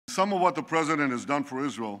Some of what the president has done for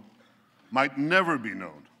Israel might never be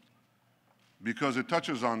known because it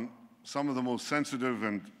touches on some of the most sensitive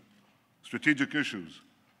and strategic issues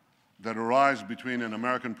that arise between an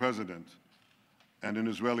American president and an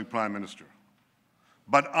Israeli prime minister.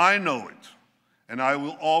 But I know it, and I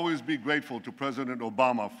will always be grateful to President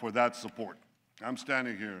Obama for that support. I'm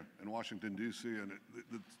standing here in Washington, D.C., and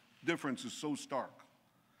the difference is so stark.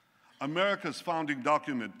 America's founding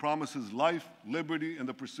document promises life, liberty, and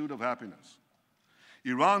the pursuit of happiness.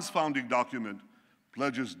 Iran's founding document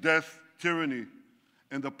pledges death, tyranny,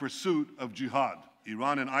 and the pursuit of jihad.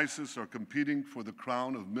 Iran and ISIS are competing for the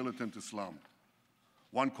crown of militant Islam.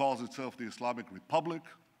 One calls itself the Islamic Republic,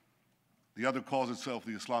 the other calls itself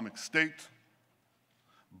the Islamic State.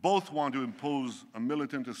 Both want to impose a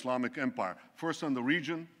militant Islamic empire, first on the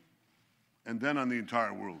region and then on the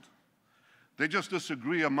entire world. They just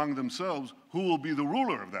disagree among themselves who will be the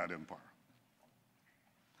ruler of that empire.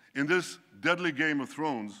 In this deadly game of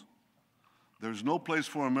thrones, there's no place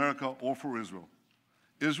for America or for Israel.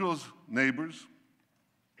 Israel's neighbors,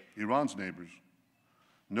 Iran's neighbors,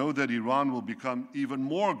 know that Iran will become even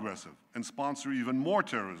more aggressive and sponsor even more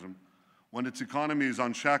terrorism when its economy is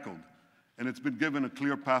unshackled and it's been given a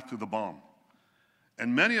clear path to the bomb.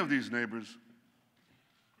 And many of these neighbors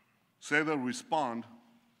say they'll respond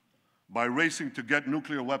by racing to get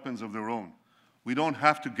nuclear weapons of their own. We don't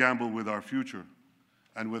have to gamble with our future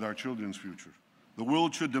and with our children's future. The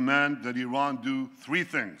world should demand that Iran do three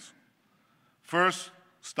things. First,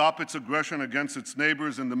 stop its aggression against its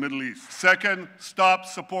neighbors in the Middle East. Second, stop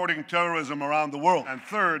supporting terrorism around the world. And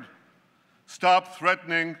third, stop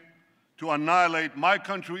threatening to annihilate my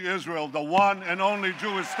country, Israel, the one and only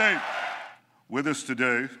Jewish state. With us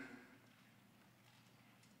today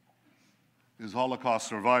is Holocaust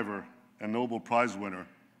survivor and Nobel Prize winner,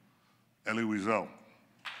 Elie Wiesel.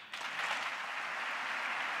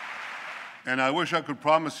 And I wish I could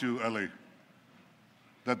promise you, Elie,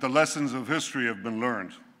 that the lessons of history have been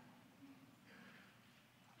learned.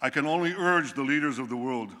 I can only urge the leaders of the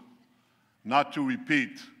world not to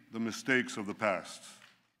repeat the mistakes of the past.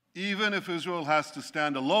 Even if Israel has to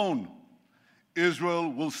stand alone,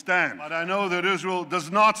 Israel will stand. But I know that Israel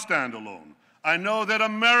does not stand alone. I know that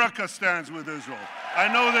America stands with Israel. I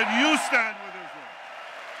know that you stand with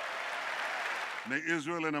Israel. May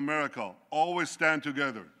Israel and America always stand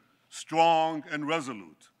together, strong and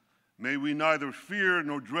resolute. May we neither fear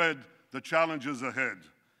nor dread the challenges ahead.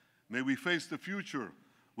 May we face the future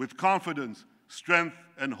with confidence, strength,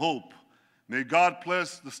 and hope. May God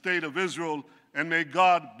bless the state of Israel, and may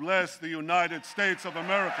God bless the United States of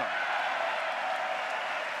America.